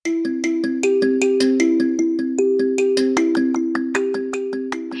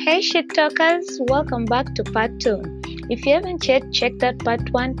Hi shit talkers, welcome back to part 2. If you haven't yet checked out part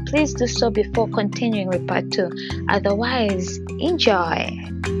 1, please do so before continuing with part 2. Otherwise, enjoy.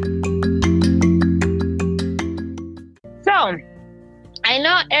 So, I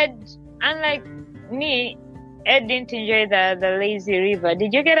know Ed, unlike me, Ed didn't enjoy the lazy river.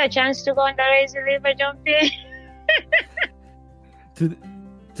 Did you get a chance to go on the lazy river, John-Pierre? To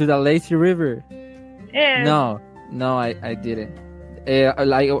the lazy river? Yeah. No, I didn't.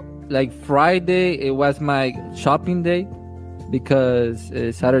 Like Friday, it was my shopping day because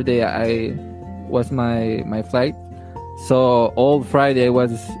Saturday I was my flight. So all Friday I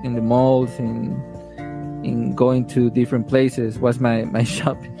was in the malls and in going to different places was my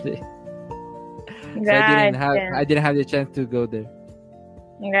shopping day. Gotcha. So I didn't have the chance to go there.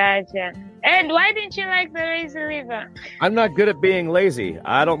 Gotcha. Ed, why didn't you like the lazy river? I'm not good at being lazy.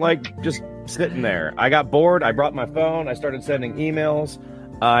 I don't like just sitting there. I got bored. I brought my phone. I started sending emails.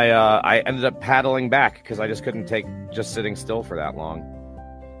 I ended up paddling back because I just couldn't take just sitting still for that long.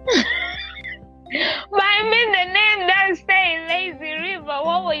 But I mean, the name does say lazy river.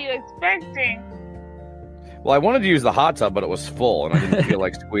 What were you expecting? Well, I wanted to use the hot tub, but it was full, and I didn't feel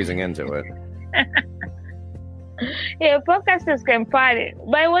like squeezing into it. Yeah, podcasters can party.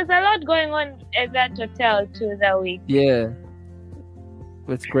 But it was a lot going on at that hotel too that week. Yeah.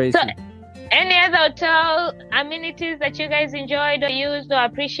 It's crazy. So, any other hotel amenities that you guys enjoyed or used or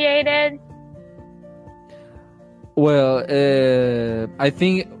appreciated? Well, I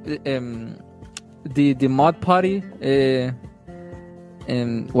think the mod party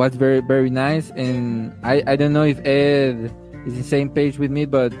was very, very nice, and I don't know if Ed is the same page with me,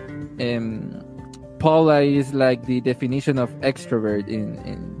 but Paula is like the definition of extrovert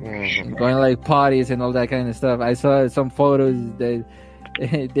in going like parties and all that kind of stuff. I saw some photos that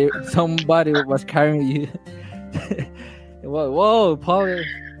somebody was carrying you. Whoa, Paula.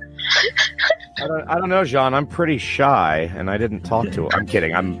 I don't know, Jean. I'm pretty shy, and I didn't talk to her. I'm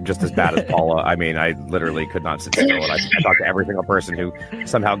kidding. I'm just as bad as Paula. I mean, I literally could not sit still, and I talked to every single person who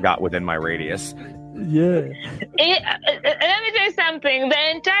somehow got within my radius. Yeah. Let me tell you something.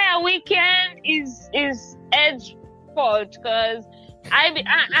 The entire weekend is Ed's fault because I'm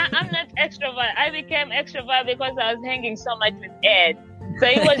not extrovert. I became extrovert because I was hanging so much with Ed. So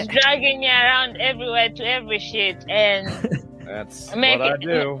he was dragging me around everywhere to every shit and that's what I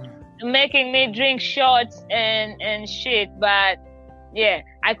do. Making me drink shots and shit. But yeah,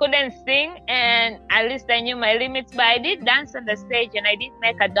 I couldn't sing, and at least I knew my limits. But I did dance on the stage, and I did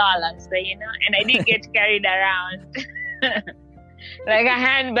make $1, so and I did get carried around like a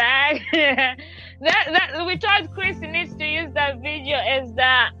handbag. that we told Chris he needs to use that video as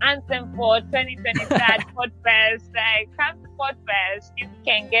the anthem for 2023 Podfest. Like, come to Podfest, you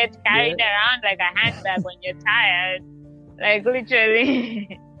can get carried around like a handbag when you're tired, like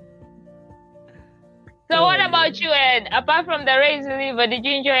literally. So what about you, Ed? Apart from the lazy river, did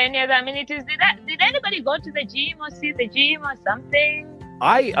you enjoy any other amenities? Did anybody go to the gym or see the gym or something?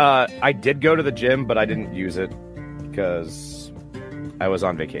 I did go to the gym, but I didn't use it because I was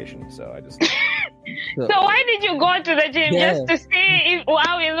on vacation. So I just. So why did you go to the gym? Just to see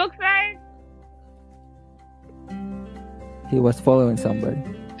how it looks like? He was following somebody.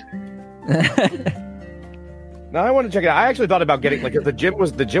 No, I want to check it out. I actually thought about getting the gym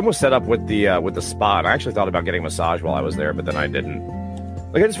was set up with the spa, and I actually thought about getting a massage while I was there, but then I didn't.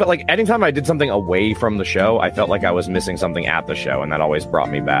 Like, I just felt like anytime I did something away from the show, I felt like I was missing something at the show, and that always brought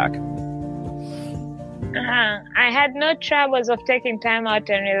me back. I had no troubles of taking time out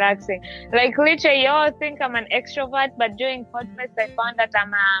and relaxing. Like, literally, you all think I'm an extrovert, but during Podfest, I found that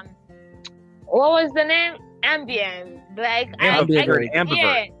I'm what was the name? Ambient. Like,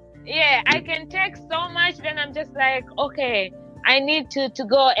 ambivert. Yeah, I can take so much, then I'm just like, okay, I need to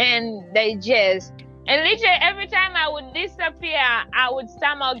go and digest. And literally every time I would disappear, I would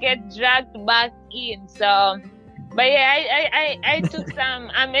somehow get dragged back in. So, but yeah, I took some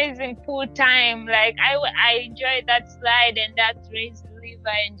amazing pool time. Like, I enjoyed that slide and that raised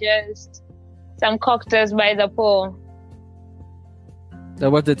river and just some cocktails by the pool. That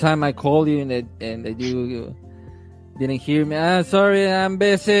was the time I called you and you didn't hear me. Sorry, I'm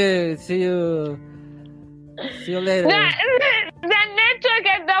busy. See you later. The network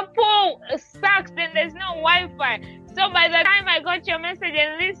at the pool sucks and there's no Wi-Fi. So by the time I got your message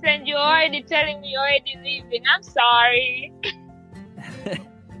and listened, you're already telling me you're already leaving. I'm sorry.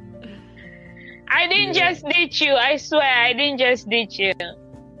 I didn't just ditch you. I swear, I didn't just ditch you.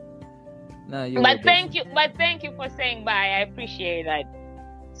 No, but thank you for saying bye. I appreciate that.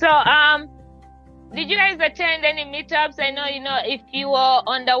 So did you guys attend any meetups? I know, if you were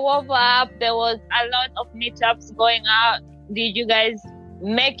on the Wolver app, there was a lot of meetups going out. Did you guys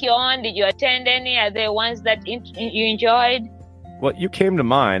make your own? Did you attend any? Are there ones that you enjoyed? Well, you came to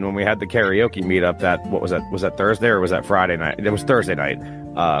mind when we had the karaoke meetup. What was that? Was that Thursday or was that Friday night? It was Thursday night.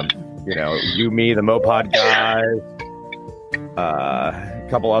 You, me, the Mopod guys, a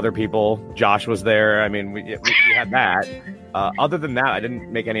couple other people. Josh was there. I mean, we had that. Other than that, I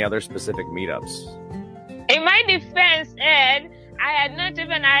didn't make any other specific meetups. In my defense, Ed, I had not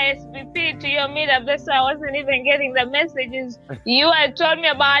even RSVP to your meetup. That's why I wasn't even getting the messages. You had told me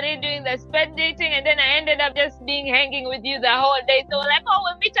about it doing the speed dating, and then I ended up just hanging with you the whole day. So like, oh,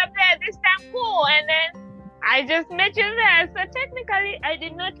 we'll meet up there this time, cool. And then I just met you there. So technically, I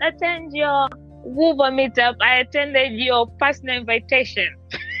did not attend your Woover meetup. I attended your personal invitation.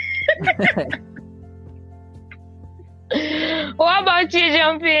 What about you,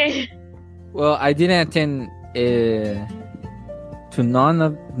 Jumpy? Well, I didn't attend to none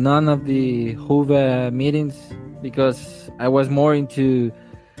of the Hoover meetings because I was more into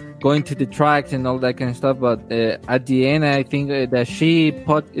going to the tracks and all that kind of stuff. But at the end, I think the She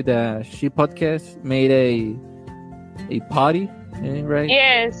podcast made a party, right?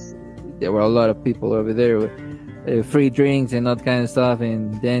 Yes. There were a lot of people over there with free drinks and all kind of stuff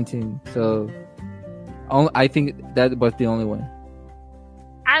and dancing. So I think that was the only one.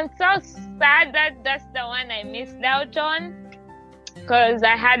 I'm so sad that that's the one I missed out on because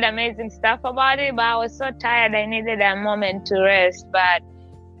I had amazing stuff about it, but I was so tired I needed a moment to rest. But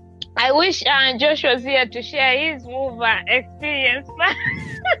I wish Josh was here to share his Mover experience. But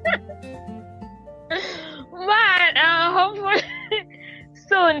hopefully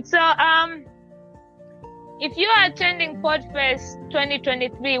soon. So if you are attending Podfest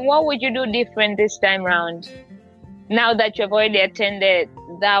 2023, what would you do different this time around? Now that you've already attended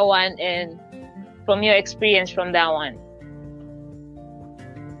that one and from your experience from that one.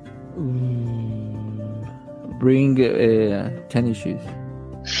 Bring tennis shoes.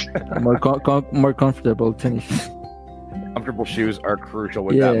 More comfortable tennis shoes. Comfortable shoes are crucial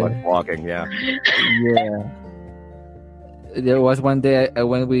with that much walking. Yeah. There was one day I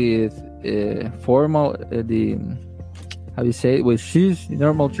went with formal how do you say it, with shoes,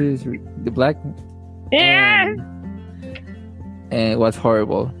 normal shoes, the black. Yeah. And it was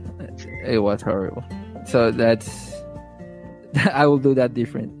horrible. It was horrible. So that's I will do that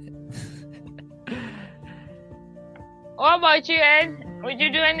different. What about you, Ed? Would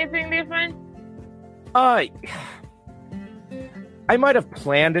you do anything different? I might have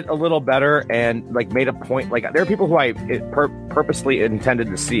planned it a little better and like made a point. Like there are people who I purposely intended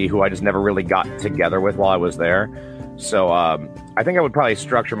to see who I just never really got together with while I was there. So I think I would probably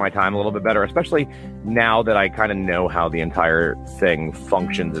structure my time a little bit better, especially now that I kind of know how the entire thing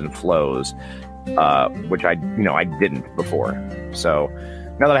functions and flows, which I didn't before. So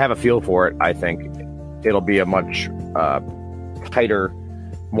now that I have a feel for it, I think it'll be a much tighter,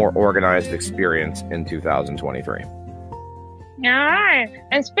 more organized experience in 2023. All right.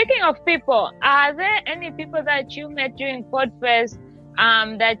 And speaking of people, are there any people that you met during Podfest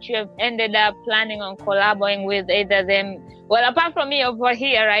that you have ended up planning on collaborating with, either them, well, apart from me over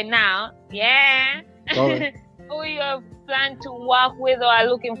here right now, who you have planned to work with or are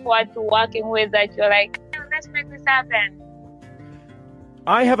looking forward to working with that you're like, let's make this happen?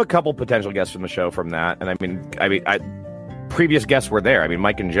 I have a couple potential guests from the show from that, and I mean, previous guests were there. I mean,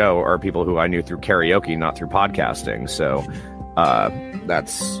 Mike and Joe are people who I knew through karaoke, not through podcasting. So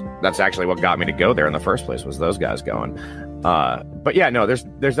that's actually what got me to go there in the first place, was those guys going. But yeah, no, there's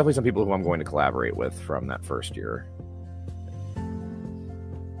definitely some people who I'm going to collaborate with from that first year.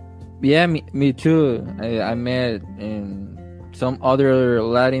 Yeah, me too. I met some other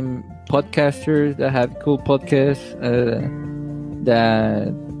Latin podcasters that have cool podcasts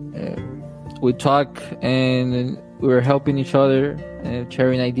that we talk and we're helping each other and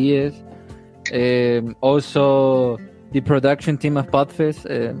sharing ideas. Also, the production team of Podfest.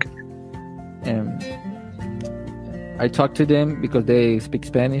 I talked to them because they speak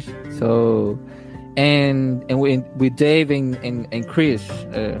Spanish. So, and with Dave and Chris,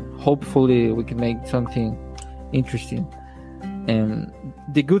 hopefully we can make something interesting. And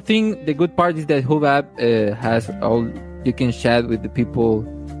the good part is that Hubab has all, you can chat with the people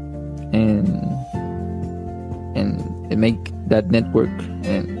and make that network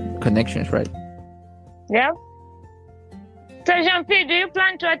and connections, right? Yeah. So Jean-Pierre, do you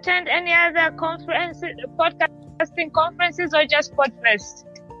plan to attend any other conferences, podcasting conferences, or just Podfest?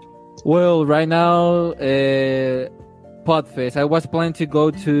 Well, right now, Podfest. I was planning to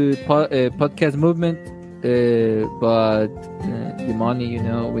go to podcast movement, but the money,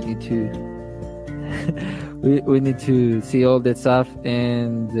 we need to we need to see all that stuff,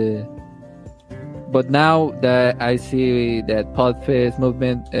 and but now that I see that Podfest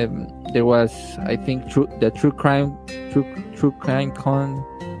movement, there was, I think, the True Crime Con.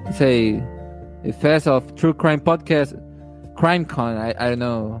 It's a fest of true crime podcast, Crime Con. I don't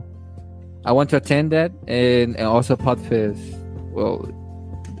know. I want to attend that, and also Podfest. Well,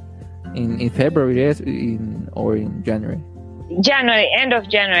 in February, yes, or in January. End of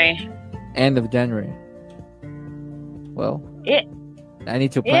January. End of January. Well, yeah. I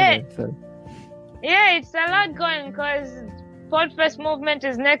need to plan it. So. Yeah, it's a lot going because Podfest movement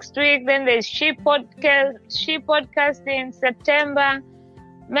is next week. Then there's She Podcast in September.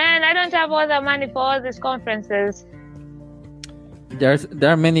 Man, I don't have all the money for all these conferences. There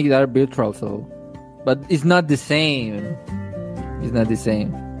are many that are virtual, so, but it's not the same. It's not the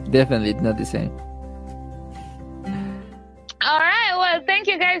same. Definitely, it's not the same. All right. Well, thank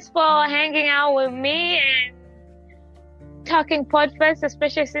you guys for hanging out with me and talking Podfest,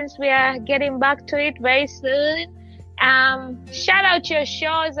 especially since we are getting back to it very soon. Shout out your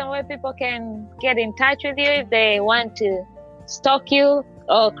shows and where people can get in touch with you if they want to stalk you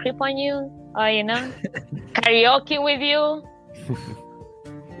or creep on you or, karaoke with you.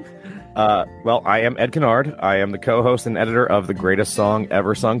 Well, I am Ed Kennard. I am the co-host and editor of The Greatest Song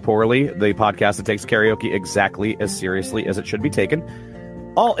Ever Sung Poorly, the podcast that takes karaoke exactly as seriously as it should be taken.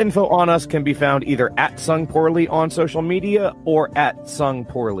 All info on us can be found either at Sung Poorly on social media or at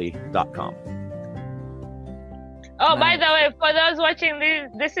sungpoorly.com. Oh, by the way, for those watching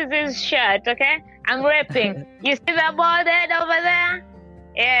this is his shirt, okay? I'm rapping. You see that bald head over there?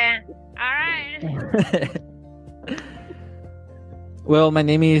 Yeah. All right. Well, my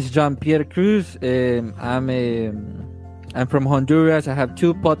name is John Pierre Cruz. I'm from Honduras. I have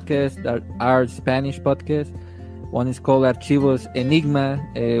two podcasts that are Spanish podcasts. One is called Archivos Enigma,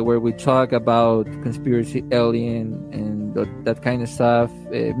 where we talk about conspiracy, alien, and that kind of stuff,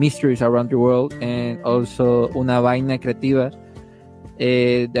 mysteries around the world, and also Una Vaina Creativa,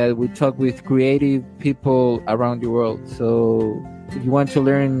 that we talk with creative people around the world. So if you want to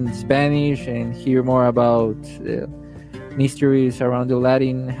learn Spanish and hear more about mysteries around the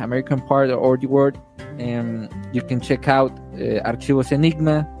Latin American part or the world, you can check out Archivos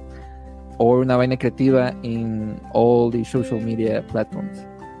Enigma or Una Vaina Creativa in all the social media platforms.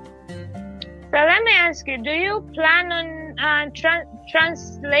 So let me ask you, do you plan on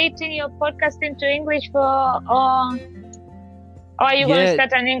translating your podcast into English or are you going to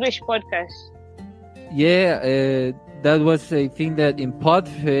start an English podcast? Yeah, that was a thing that in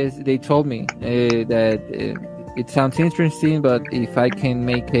Podfest they told me that it sounds interesting, but if I can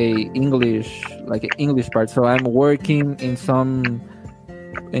make an English part. So I'm working in some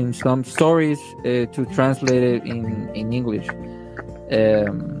stories to translate it in English,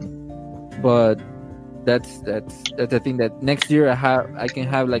 but that's the thing that next year I can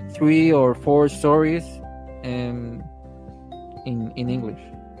have like 3 or 4 stories in English.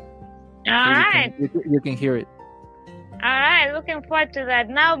 All right, you can hear it. All right, looking forward to that.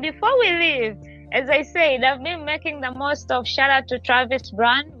 Now, before we leave, as I said, I've been making the most of shout out to Travis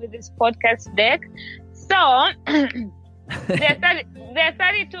Brown with his podcast deck. So there are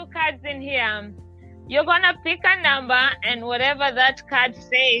 32 cards in here. You're gonna pick a number, and whatever that card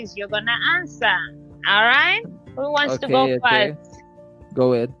says, you're gonna answer. All right? Who wants to go first?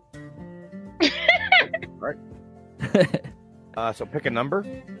 Go ahead. All right. So pick a number.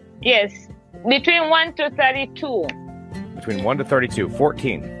 Yes, between 1 to 32. Between 1 to 32,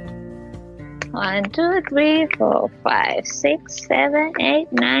 14. 1, 2, 3, 4, 5, 6, 7,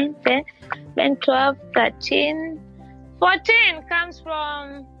 8, 9, 10, 11, 12, 13. 14 comes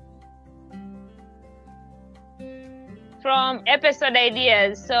from episode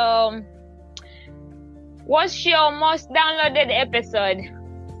ideas. So, what's your most downloaded episode?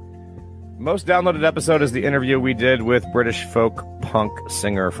 Most downloaded episode is the interview we did with British folk punk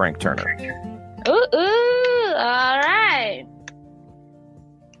singer Frank Turner. Ooh, all right.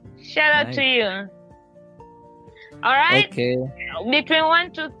 Shout out to you. All right. Okay. Between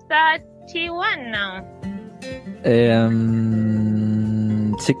 1 to 31 now.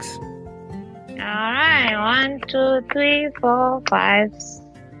 6. All right. 1, 2, 3, 4, 5,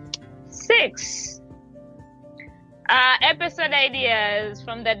 6. Episode ideas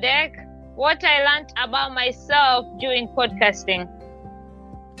from the deck. What I learned about myself during podcasting.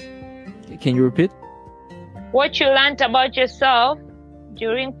 Can you repeat? What you learned about yourself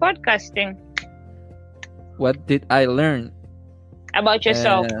during podcasting. What did I learn about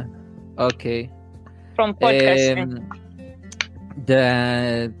yourself? Okay. From podcasting.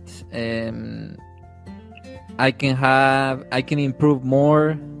 That I can improve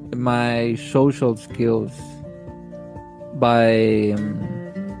more my social skills by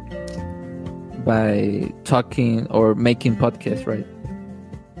by talking or making podcasts, right?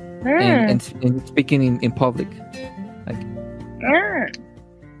 And speaking in public.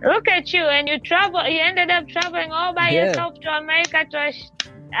 Look at you, and you ended up traveling all by yourself to America to all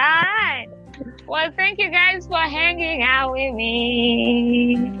right. Well, thank you guys for hanging out with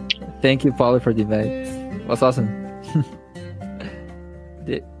me. Thank you, Paula, for the invite. It was awesome.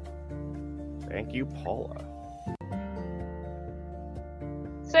 Thank you, Paula.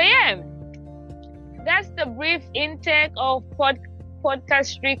 So yeah, that's the brief intake of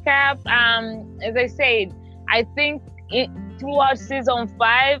podcast recap. As I said, I think throughout season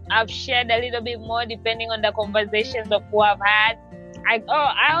 5, I've shared a little bit more depending on the conversations of who I've had.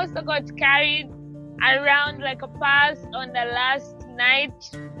 I also got carried around like a pass on the last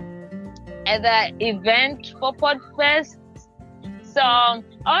night at the event for Podfest. So all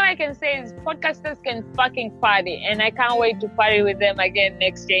I can say is podcasters can fucking party, and I can't wait to party with them again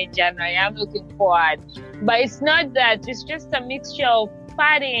next year in January. I'm looking forward. But it's not that. It's just a mixture of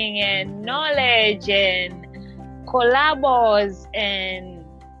partying and knowledge and collabos and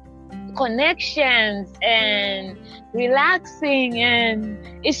connections and relaxing, and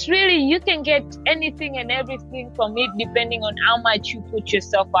it's really, you can get anything and everything from it depending on how much you put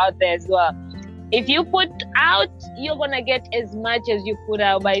yourself out there as well. If you put out, you're gonna get as much as you put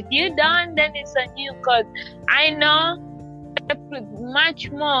out, but if you don't, then it's on you, because I know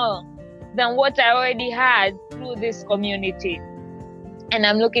much more than what I already had through this community, and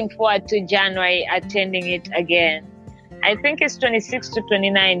I'm looking forward to January attending it again. I think it's 26 to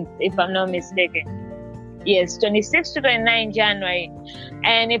 29, if I'm not mistaken. Yes, 26 to 29 January.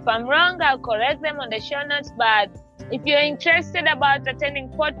 And if I'm wrong, I'll correct them on the show notes. But if you're interested about attending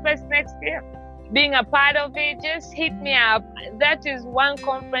Podfest next year, being a part of it, just hit me up. That is one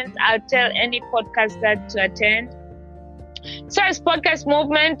conference I'll tell any podcaster to attend. So as podcast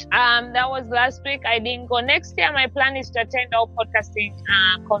movement, that was last week. I didn't go. Next year, my plan is to attend all podcasting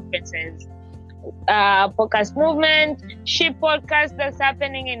conferences. Podcast movement, Ship podcast that's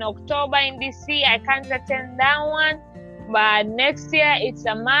happening in October in DC. I can't attend that one, but next year it's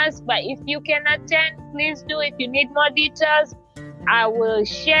a must. But if you can attend, please do. If you need more details, I will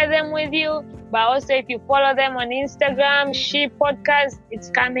share them with you. But also, if you follow them on Instagram, Ship podcast, it's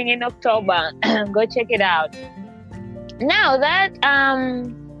coming in October. Go check it out. Now that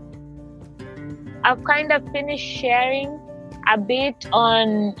I've kind of finished sharing a bit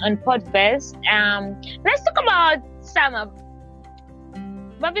on Podfest, let's talk about summer.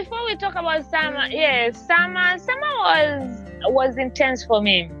 But before we talk about summer, summer was intense for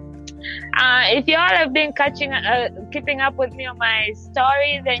me. If you all have been keeping up with me on my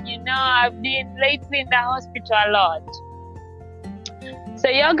story, then you know I've been lately in the hospital a lot. So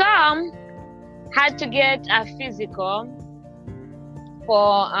your girl had to get a physical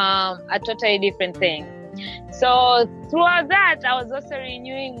for a totally different thing. So throughout that, I was also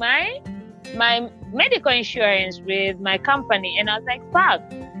renewing my medical insurance with my company, and I was like, fuck,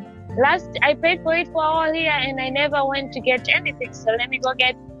 I paid for it for all year and I never went to get anything, so let me go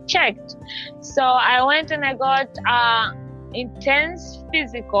get checked. So I went and I got intense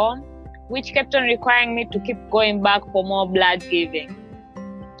physical, which kept on requiring me to keep going back for more blood giving.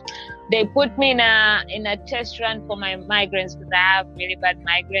 They put me in a test run for my migraines, because I have really bad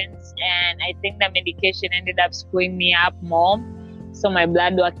migraines, and I think the medication ended up screwing me up more, so my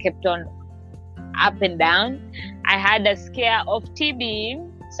blood work kept on up and down. I had a scare of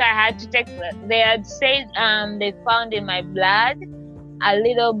TB, so I had to take. They had said they found in my blood a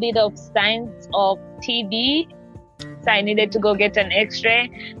little bit of signs of TB, so I needed to go get an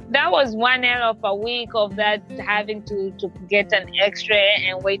X-ray. That was one hell of a week of that, having to get an X-ray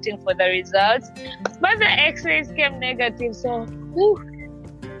and waiting for the results. But the X-rays came negative, so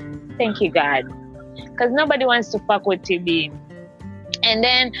thank you God, because nobody wants to fuck with TB. And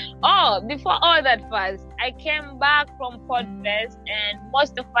then, before all that first, I came back from Podfest, and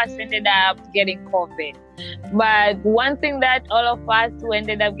most of us ended up getting COVID. But one thing that all of us who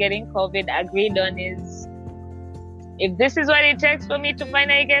ended up getting COVID agreed on is, if this is what it takes for me to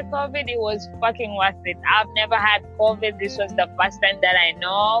finally get COVID, it was fucking worth it. I've never had COVID. This was the first time that I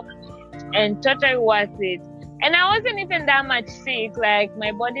know of, and totally worth it. And I wasn't even that much sick. Like,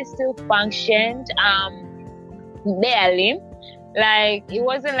 my body still functioned barely. Like, it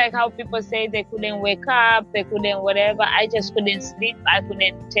wasn't like how people say they couldn't wake up, they couldn't whatever. I just couldn't sleep. I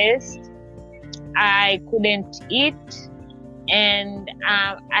couldn't taste. I couldn't eat. And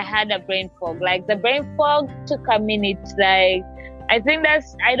I had a brain fog. Like, the brain fog took a minute. Like, I think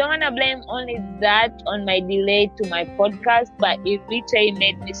I don't want to blame only that on my delay to my podcast, but it literally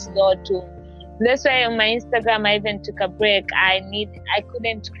made me slow to That's why on my Instagram I even took a break. I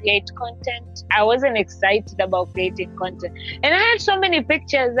couldn't create content. I wasn't excited about creating content. And I had so many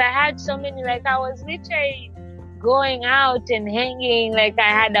pictures. I had so many, like I was literally going out and hanging, like I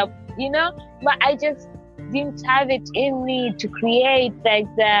had but I just didn't have it in me to create. Like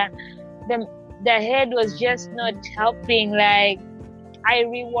the head was just not helping. Like I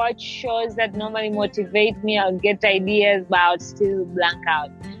rewatch shows that normally motivate me. I'll get ideas, but I'll still blank out.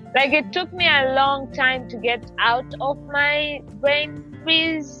 Like it took me a long time to get out of my brain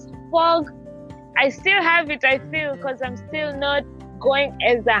freeze fog. I still have it, I feel, because I'm still not going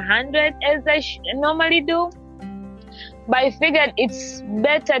as 100 as I normally do. But I figured it's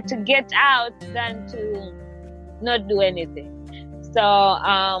better to get out than to not do anything. So,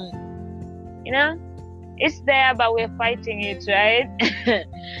 it's there, but we're fighting it, right?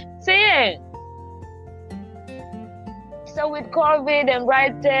 So, yeah. So with COVID and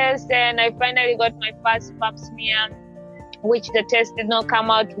blood test, and I finally got my first pap smear, which the test did not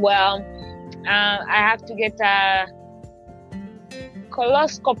come out well. I have to get a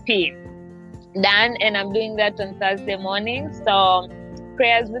coloscopy done, and I'm doing that on Thursday morning. So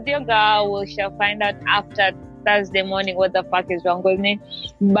prayers with your girl. We shall find out after Thursday morning what the fuck is wrong with me.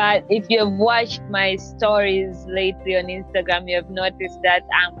 But if you've watched my stories lately on Instagram, you have noticed that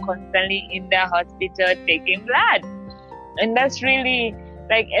I'm constantly in the hospital taking blood. And that's really,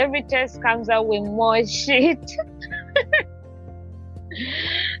 like, every test comes out with more shit.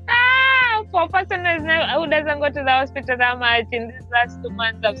 For a person who doesn't go to the hospital that much, in these last 2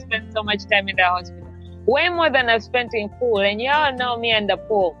 months, I've spent so much time in the hospital. Way more than I've spent in pool. And y'all know me and the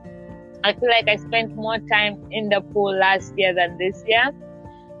pool. I feel like I spent more time in the pool last year than this year.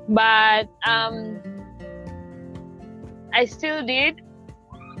 But I still did.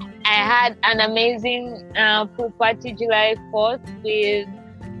 I had an amazing pool party July 4th with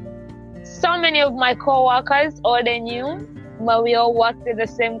so many of my co-workers, all they knew, but we all worked at the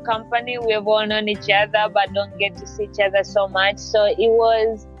same company. We've all known each other, but don't get to see each other so much. So it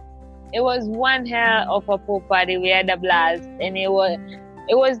was one hell of a pool party. We had a blast, and it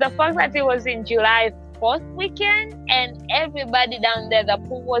was the fact that it was in July 4th weekend, and everybody down there, the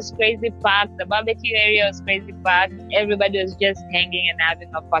pool was crazy packed, the barbecue area was crazy packed, everybody was just hanging and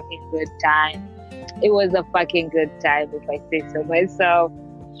having a fucking good time. It was a fucking good time, if I say so myself.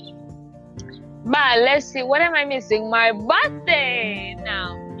 But let's see, what am I missing? My birthday!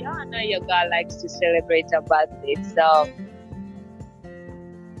 Now, y'all know your girl likes to celebrate her birthday, so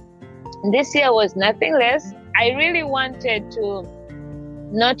this year was nothing less. I really wanted to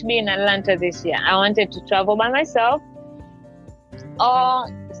not be in Atlanta this year. I wanted to travel by myself or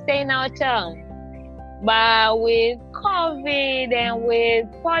stay in our town. But with COVID and with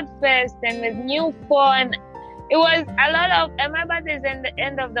Podfest and with new phone, it was a lot of, and my birthday is in the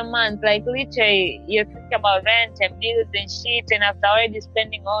end of the month. Like literally, you think about rent and bills and shit, and after already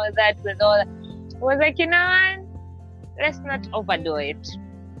spending all that with all that, it was like, you know what? Let's not overdo it.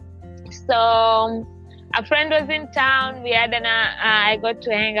 So a friend was in town. We had I got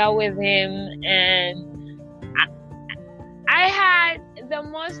to hang out with him, and I had the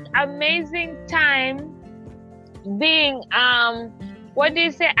most amazing time being a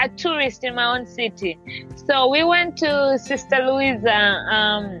tourist in my own city. So we went to Sister Louisa.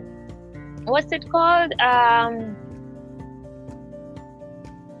 What's it called?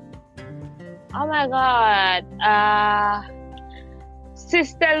 Oh my God.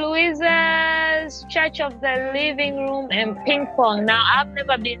 Sister Louisa's Church of the Living Room and Ping Pong. Now, I've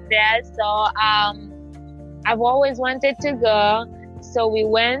never been there, so I've always wanted to go. So we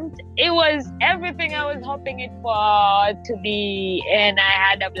went. It was everything I was hoping it for to be, and I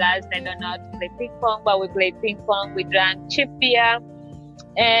had a blast. I don't know how to play ping pong, but we played ping pong. We drank cheap beer,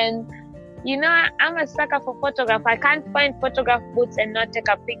 and I'm a sucker for photograph. I can't find photograph booths and not take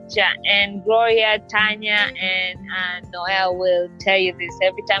a picture. And Gloria, Tanya, and Noel will tell you this.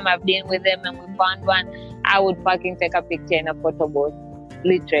 Every time I've been with them and we found one, I would fucking take a picture in a photo booth,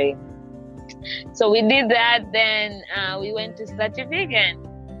 literally. So we did that. Then we went to Slutty Vegan.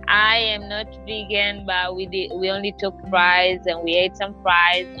 I am not vegan, but we only took fries, and we ate some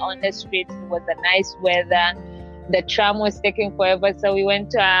fries on the street. It was a nice weather. The tram was taking forever, so we went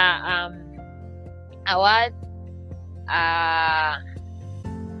to a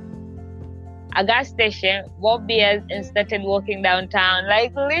gas station, bought beers, and started walking downtown.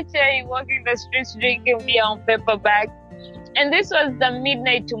 Like literally walking the streets, drinking beer on paperback. And this was the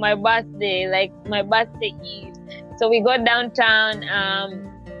midnight to my birthday, like my birthday eve. So we got downtown.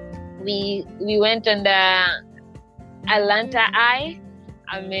 We went on the Atlanta Eye.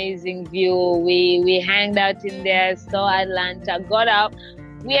 Amazing view. We hanged out in there, saw Atlanta, got up.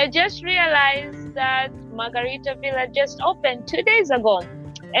 we had just realized that Margaritaville had just opened 2 days ago.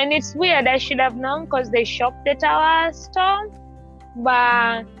 And it's weird, I should have known because they shopped at our store.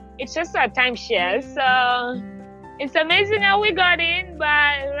 But it's just a timeshare. So it's amazing how we got in, but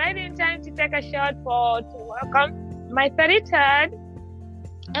right in time to take a shot to welcome my 33rd.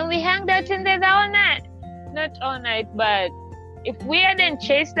 And we hung out in there all night. Not all night, but if we hadn't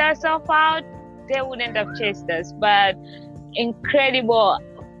chased ourselves out, they wouldn't have chased us. But incredible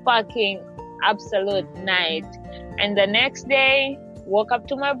fucking absolute night. And the next day, woke up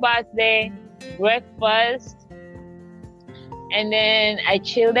to my birthday, breakfast, and then I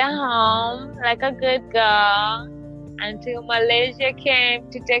chilled at home like a good girl until Malaysia came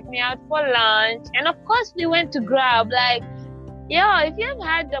to take me out for lunch. And of course, we went to Grab. Like, yo, if you have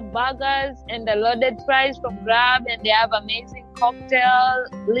had the burgers and the loaded fries from Grab and they have amazing cocktail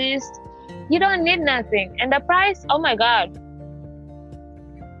list, you don't need nothing. And the price, oh my God.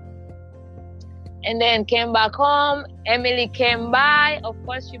 And then came back home. Emily came by. Of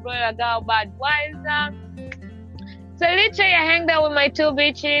course, she brought a girl Budweiser. So literally, I hanged out with my two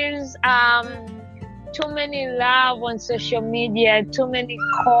bitches. Too many love on social media. Too many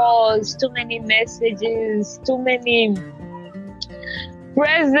calls. Too many messages. Too many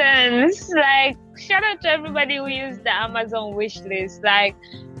presents. Like, shout out to everybody who used the Amazon wish list. Like,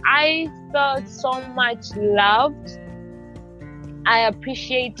 I felt so much loved. I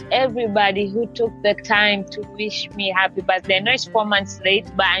appreciate everybody who took the time to wish me happy birthday. I know it's 4 months late,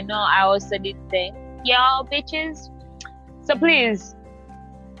 but I know I also did thank y'all bitches. So please.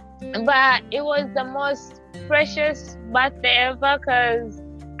 But it was the most precious birthday ever because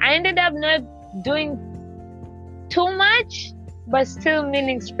I ended up not doing too much, but still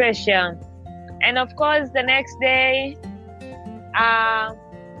meaning special. And of course, the next day,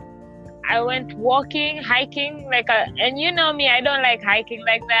 I went walking, hiking, and you know me, I don't like hiking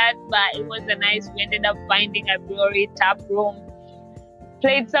like that, but it was we ended up finding a brewery tap room,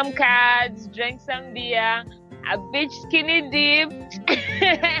 played some cards, drank some beer, a beach skinny dipped,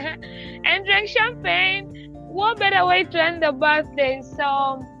 and drank champagne. What better way to end the birthday?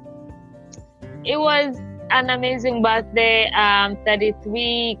 So it was an amazing birthday.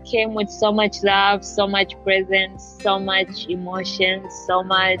 33 came with so much love, so much presence, so much emotion, so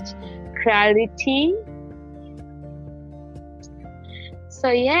much clarity. So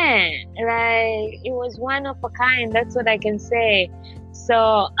yeah, like it was one of a kind. That's what I can say.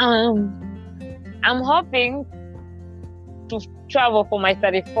 So I'm hoping to travel for my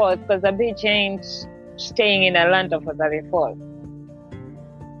 34th because the bitch ain't staying in Atlanta for 34th.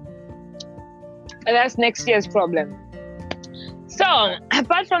 But that's next year's problem. So,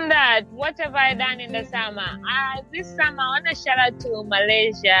 apart from that, what have I done in the summer? This summer, I want to shout out to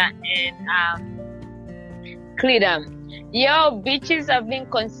Malaysia and Cleedam. Yo, bitches have been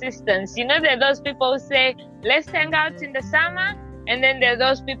consistent. You know, there are those people who say, let's hang out in the summer. And then there are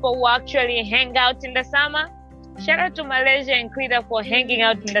those people who actually hang out in the summer. Shout out to Malaysia and Cleedam for hanging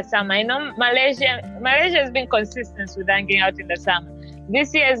out in the summer. I know Malaysia has been consistent with hanging out in the summer.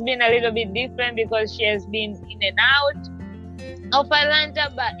 This year has been a little bit different because she has been in and out of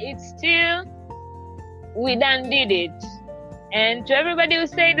Atlanta, but it's still, we done did it. And to everybody who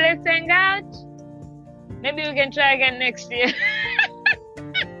said let's hang out, maybe we can try again next year.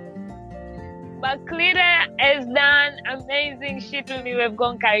 But Cleeda has done amazing shit with me. We've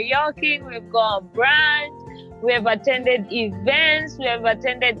gone karaoke, we've gone brunch, we have attended events,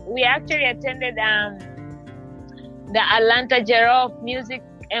 we actually attended the Atlanta Giraffe Music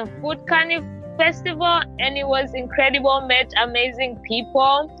and Food Carnival Festival, and it was incredible. Met amazing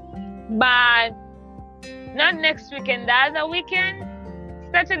people, but not next weekend, the other weekend,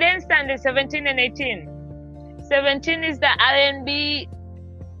 Saturday and Sunday, 17 and 18. 17 is the R&B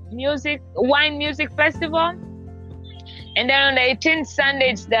wine music festival, and then on the 18th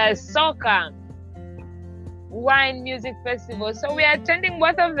Sunday it's the soccer wine music festival. So we are attending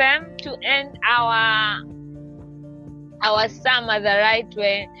both of them to end our summer the right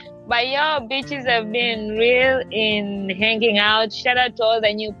way. But y'all bitches have been real in hanging out. Shout out to all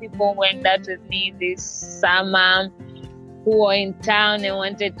the new people who went out with me this summer, who were in town and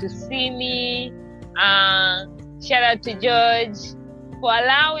wanted to see me. Shout out to George for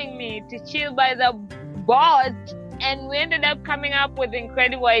allowing me to chill by the boat, and we ended up coming up with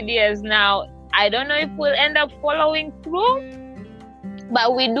incredible ideas. Now, I don't know if we'll end up following through,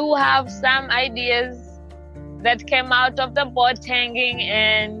 but we do have some ideas that came out of the boat hanging,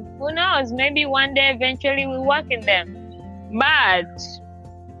 and who knows, maybe one day eventually we'll work in them. But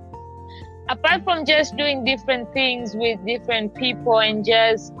apart from just doing different things with different people and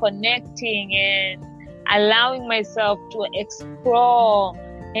just connecting and allowing myself to explore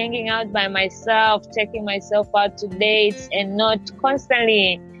hanging out by myself, taking myself out to dates, and not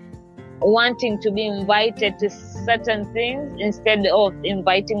constantly wanting to be invited to certain things instead of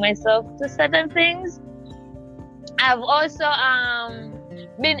inviting myself to certain things. I've also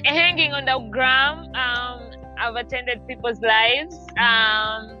been hanging on the gram. I've attended people's lives.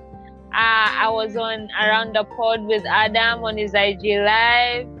 I was on Around the Pod with Adam on his IG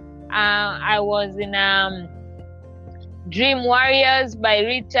Live. I was in Dream Warriors by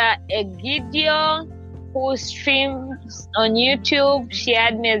Rita Egidio, who streams on YouTube. She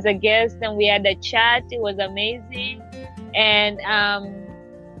had me as a guest and we had a chat. It was amazing. And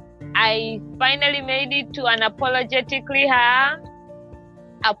I finally made it to Unapologetically Her,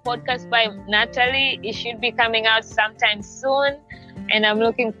 a podcast by Natalie. It should be coming out sometime soon. And I'm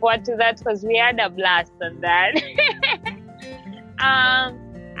looking forward to that because we had a blast on that.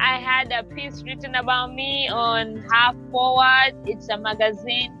 I had a piece written about me on Half Forward. It's a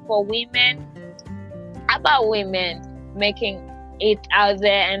magazine for women, about women making it out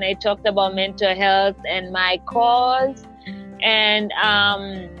there. And I talked about mental health and my cause. And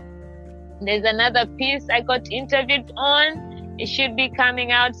there's another piece I got interviewed on. It should be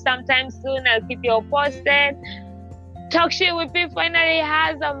coming out sometime soon. I'll keep you all posted. Talk Shit with P finally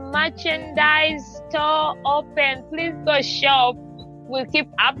has a merchandise store open. Please go shop. We'll keep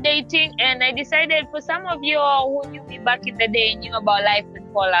updating. And I decided for some of you who knew me back in the day, knew about Life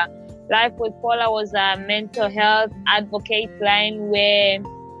with Paula. Life with Paula was a mental health advocate line where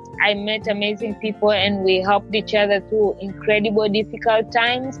I met amazing people and we helped each other through incredible difficult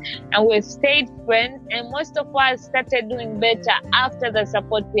times, and we stayed friends, and most of us started doing better after the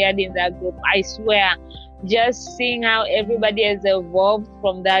support we had in that group. I swear, just seeing how everybody has evolved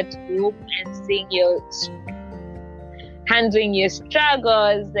from that group and seeing you handling your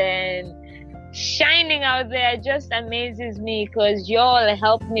struggles and shining out there just amazes me, because you all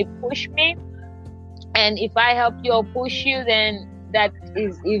helped me push me, and if I help you or push you, then that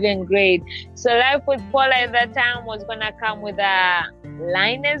is even great. So Life with Paula at that time was gonna come with a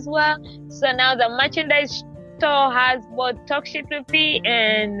line as well. So now the merchandise store has both Talk Shit with P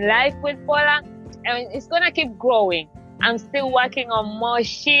and Life with Paula, and it's gonna keep growing. I'm still working on more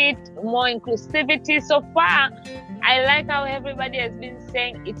shit, more inclusivity. So far, I like how everybody has been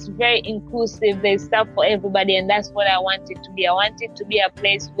saying it's very inclusive. There's stuff for everybody, and that's what I want it to be. I want it to be a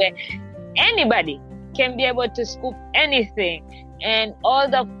place where anybody can be able to scoop anything. And all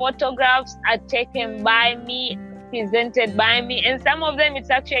the photographs are taken by me, presented by me. And some of them, it's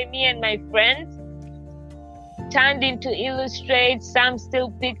actually me and my friends turned into illustrates, some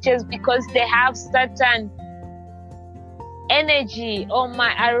still pictures, because they have certain energy or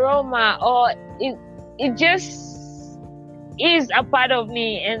my aroma, or it just is a part of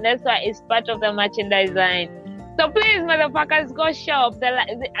me, and that's why it's part of the merchandise line. So please, motherfuckers, go shop.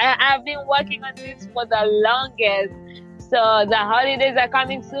 I've been working on this for the longest. So the holidays are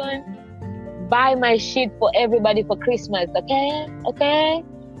coming soon. Buy my shit for everybody for Christmas, okay?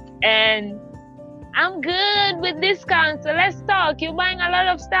 And I'm good with discounts, so let's talk. You're buying a lot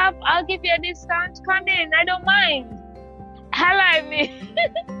of stuff, I'll give you a discount. Come in, I don't mind. Holla at me.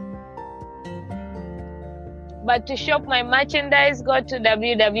 But to shop my merchandise, go to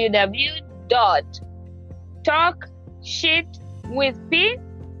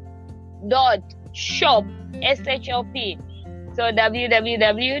www.talkshitwithp.shop, S-H-O-P. So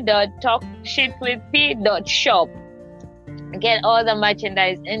www.talkshitwithp.shop. Get all the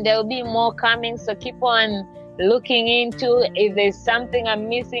merchandise, and there will be more coming, so keep on looking into. If there's something I'm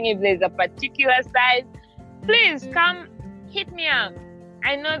missing, if there's a particular size, please come hit me up.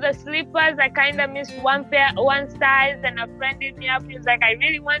 I know the slippers, I kind of missed one size, and a friend hit me up. He was like, I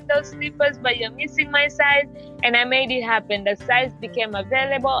really want those slippers, but you're missing my size. And I made it happen. The size became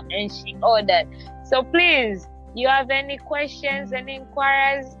available and she ordered. So please, you have any questions, any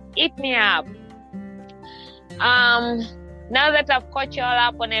inquiries, hit me up. Now that I've caught you all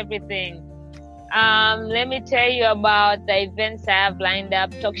up on everything, let me tell you about the events I have lined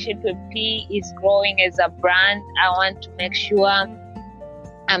up. Talk Shit with P is growing as a brand. I want to make sure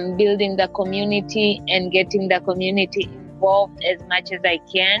I'm building the community and getting the community involved as much as I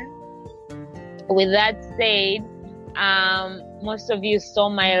can. With that said, most of you saw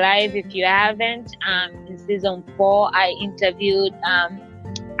my live. If you haven't, in season 4, I interviewed a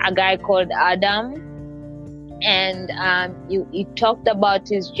guy called Adam, and he talked about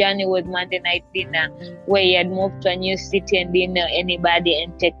his journey with Monday Night Dinner, where he had moved to a new city and didn't know anybody,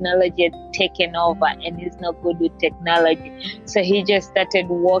 and technology had taken over, and he's not good with technology. So he just started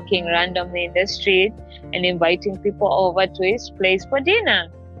walking randomly in the street and inviting people over to his place for dinner.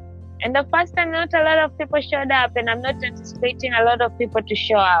 And the first time, not a lot of people showed up, and I'm not anticipating a lot of people to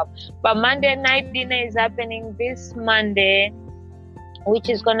show up. But Monday night dinner is happening this Monday, which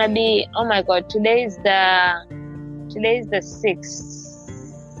is gonna be, oh my God, today is the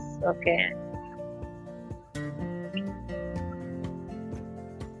 6th. Okay.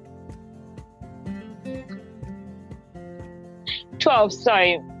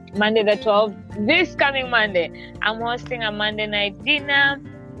 Monday the 12th. This coming Monday, I'm hosting a Monday night dinner.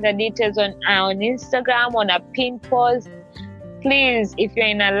 The details on Instagram, on a pin post. Please, if you're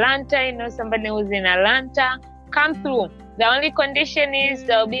in Atlanta, you know somebody who's in Atlanta, come through. The only condition is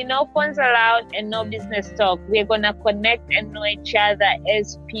there'll be no phones allowed and no business talk. We're gonna connect and know each other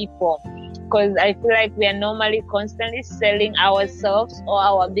as people, because I feel like we are normally constantly selling ourselves or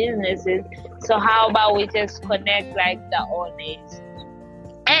our businesses. So how about we just connect like the old days?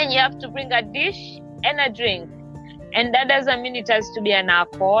 And you have to bring a dish and a drink. And that doesn't mean it has to be an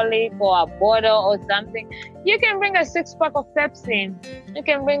alcoholic or a bottle or something. You can bring a 6-pack of Pepsi. You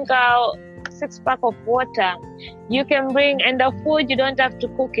can bring a 6-pack of water. You can bring, and the food, you don't have to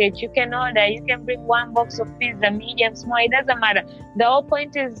cook it. You can order. You can bring 1 box of pizza, medium, small. It doesn't matter. The whole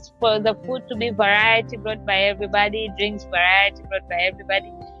point is for the food to be variety brought by everybody, drinks variety brought by everybody.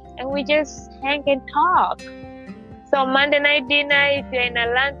 And we just hang and talk. So Monday night dinner, if you're in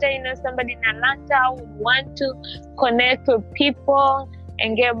Atlanta, you know somebody in Atlanta would want to connect with people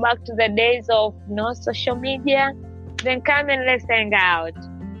and get back to the days of no social media, then come and let's hang out.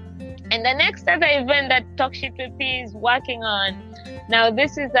 And the next other event that Talk Shit with P is working on, now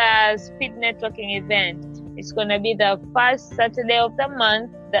this is a speed networking event. It's going to be the first Saturday of the month,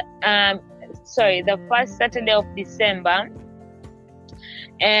 the first Saturday of December.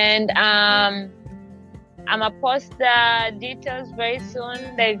 And I'm going to post the details very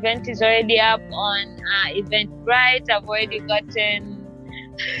soon. The event is already up on Eventbrite. I've already gotten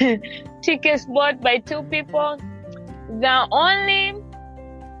tickets bought by 2 people. The only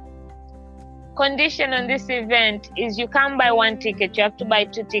condition on this event is you can't buy 1 ticket. You have to buy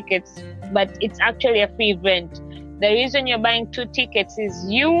 2 tickets, but it's actually a free event. The reason you're buying 2 tickets is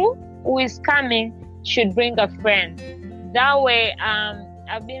you who is coming should bring a friend. That way,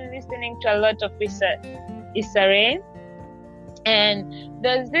 I've been listening to a lot of Issa Rae, and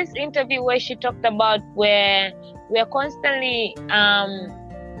there's this interview where she talked about where we're constantly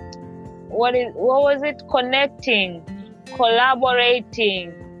connecting,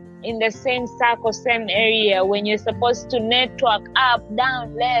 collaborating in the same circle, same area, when you're supposed to network up,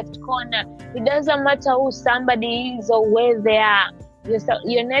 down, left, corner. It doesn't matter who somebody is or where they are.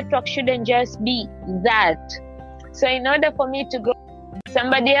 Your network shouldn't just be that. So in order for me to grow,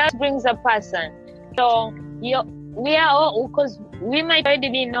 somebody else brings a person. So we are all, because we might already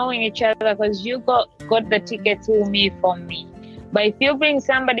be knowing each other because you got the ticket through me from me. But if you bring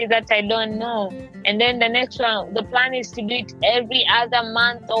somebody that I don't know, and then the next one, the plan is to do it every other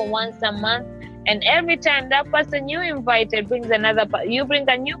month or once a month, and every time that person you invited brings another person, you bring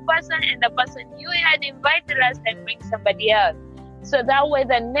a new person, and the person you had invited last time brings somebody else. So that way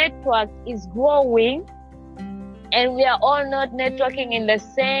the network is growing, and we are all not networking in the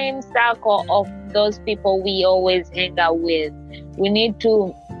same circle of those people we always hang out with. We need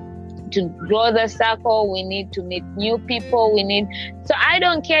to grow the circle. We need to meet new people. So I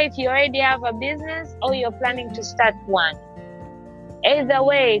don't care if you already have a business or you're planning to start one. Either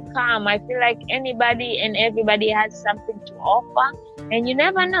way, come. I feel like anybody and everybody has something to offer, and you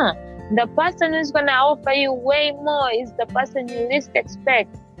never know. The person who's going to offer you way more is the person you least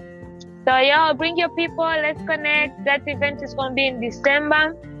expect. So y'all, bring your people, let's connect. That event is going to be in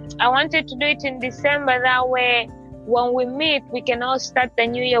December. I wanted to do it in December. That way, when we meet, we can all start the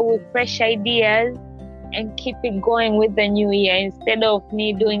new year with fresh ideas and keep it going with the new year, instead of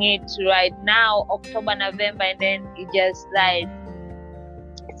me doing it right now, October, November, and then it just slides.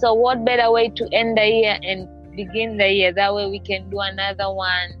 So what better way to end the year and begin the year? That way we can do another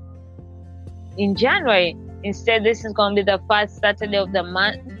one in January. Instead, this is going to be the first Saturday of the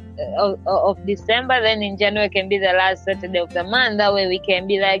month of December. Then in January can be the last Saturday of the month. That way we can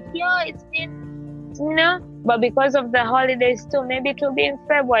be like, it's been, but because of the holidays too, maybe it will be in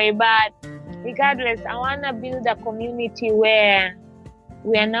February. But regardless, I want to build a community where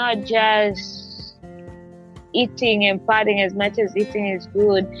we are not just eating and partying. As much as eating is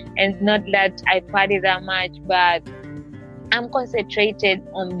good, and not that I party that much, but I'm concentrated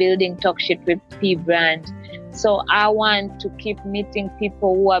on building Talk Shit with P brand. So I want to keep meeting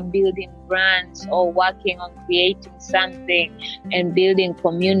people who are building brands or working on creating something and building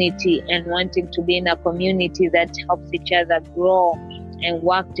community and wanting to be in a community that helps each other grow and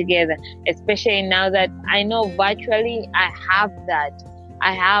work together. Especially now that I know virtually I have that.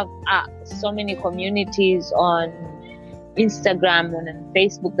 I have so many communities on Instagram and on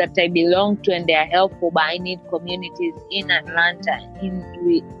Facebook that I belong to, and they are helpful, but I need communities in Atlanta in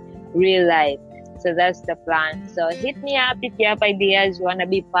real life. So that's the plan. So hit me up if you have ideas, you want to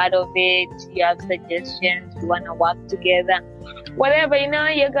be part of it, you have suggestions, you want to work together, whatever,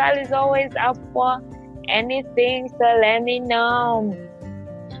 your girl is always up for anything, so let me know.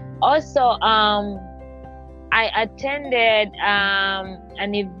 Also, I attended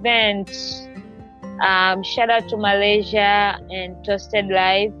an event, shout out to Malaysia and Toasted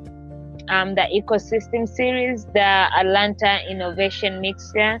Live, the Ecosystem Series, the Atlanta Innovation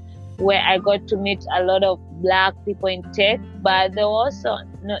Mixer, where I got to meet a lot of Black people in tech, but there were also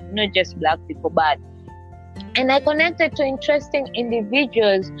not just Black people, and I connected to interesting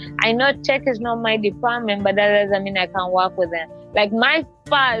individuals. I know tech is not my department, but that doesn't mean I can't work with them. Like my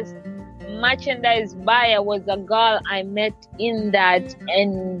first merchandise buyer was a girl I met in that,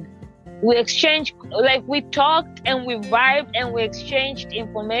 and we exchanged, like we talked and we vibed and we exchanged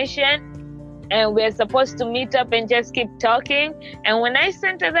information, and we're supposed to meet up and just keep talking. And when I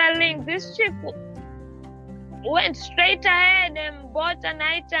sent her that link, this chick went straight ahead and bought an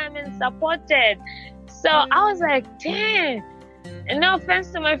item and supported. So I was like, damn. And no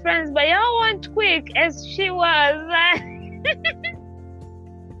offense to my friends, but y'all weren't quick as she was.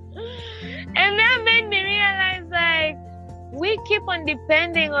 And that made me realize, like, we keep on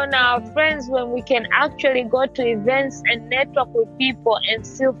depending on our friends when we can actually go to events and network with people and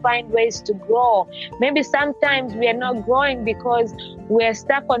still find ways to grow. Maybe sometimes we are not growing because we are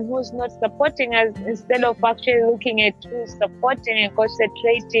stuck on who's not supporting us, instead of actually looking at who's supporting and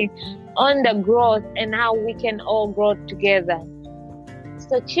concentrating on the growth and how we can all grow together.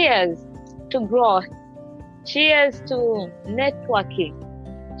 So cheers to growth. Cheers to networking.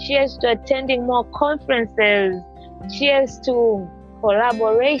 Cheers to attending more conferences. Cheers to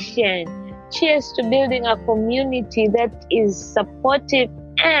collaboration. Cheers to building a community that is supportive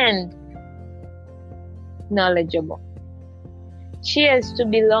and knowledgeable. Cheers to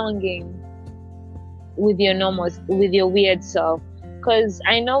belonging with your weird self. Because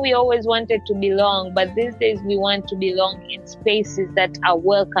I know we always wanted to belong, but these days we want to belong in spaces that are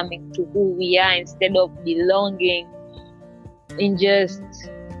welcoming to who we are, instead of belonging in just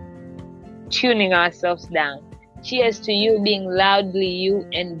tuning ourselves down. Cheers to you being loudly you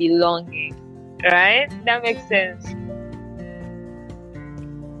and belonging. Right? That makes sense.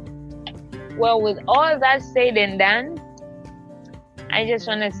 Well, with all that said and done, I just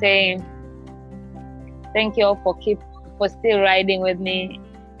want to say thank you all for still riding with me,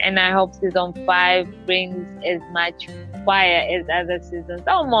 and I hope season 5 brings as much fire as other seasons,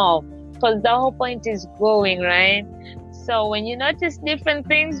 or more, because the whole point is growing, right? So when you notice different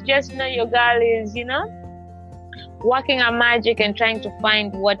things, just know your girl is, working on magic and trying to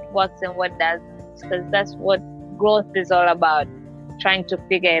find what works and what doesn't, because that's what growth is all about, trying to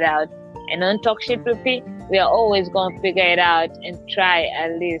figure it out. And on Talk Shit Repeat, we are always going to figure it out and try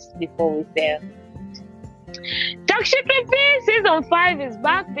at least before we fail. Talk Shit Repeat season 5 is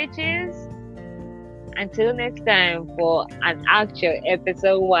back, bitches. Until next time for an actual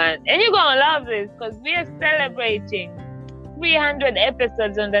episode 1. And you're gonna love this, because we are celebrating 300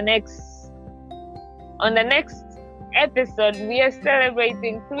 episodes on the next episode. We are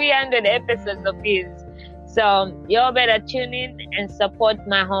celebrating 300 episodes of his. So y'all better tune in and support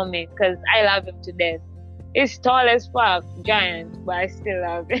my homie, because I love him to death. He's tall as fuck, giant, but I still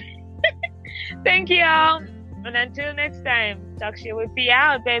love him. Thank you all. And until next time, Talk Shit with P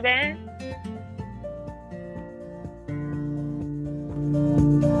out, baby.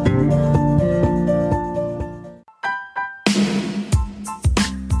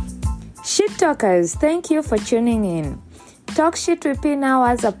 Shit Talkers, thank you for tuning in. Talk Shit Repeat now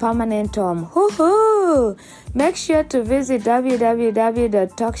has a permanent home. Hoo-hoo! Make sure to visit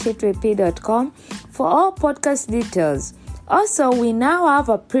www.talkshitrepeat.com for all podcast details. Also, we now have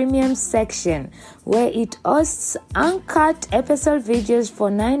a premium section where it hosts uncut episode videos for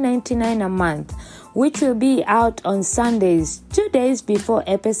 $9.99 a month, which will be out on Sundays, 2 days before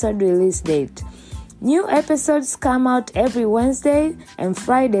episode release date. New episodes come out every Wednesday and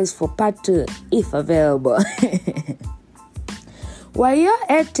Fridays for part 2, if available. While you're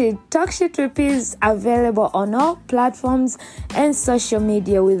at it, Talk Shit Repeat is available on all platforms and social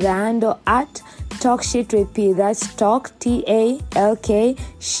media with the handle at Talk Shit Repeat. That's Talk TALK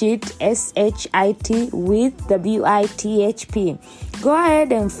Shit SHIT with WITHP. Go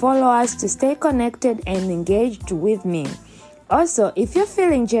ahead and follow us to stay connected and engaged with me. Also, if you're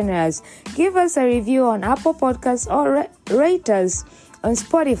feeling generous, give us a review on Apple Podcasts or rate us on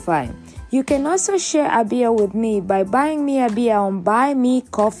Spotify. You can also share a beer with me by buying me a beer on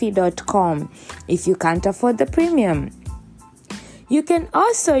buymecoffee.com if you can't afford the premium. You can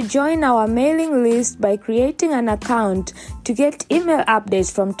also join our mailing list by creating an account to get email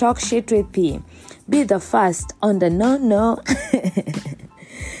updates from Talk Shit with P. Be the first on the no.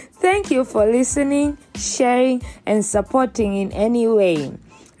 Thank you for listening, sharing, and supporting in any way.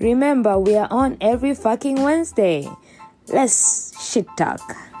 Remember, we are on every fucking Wednesday. Let's shit talk.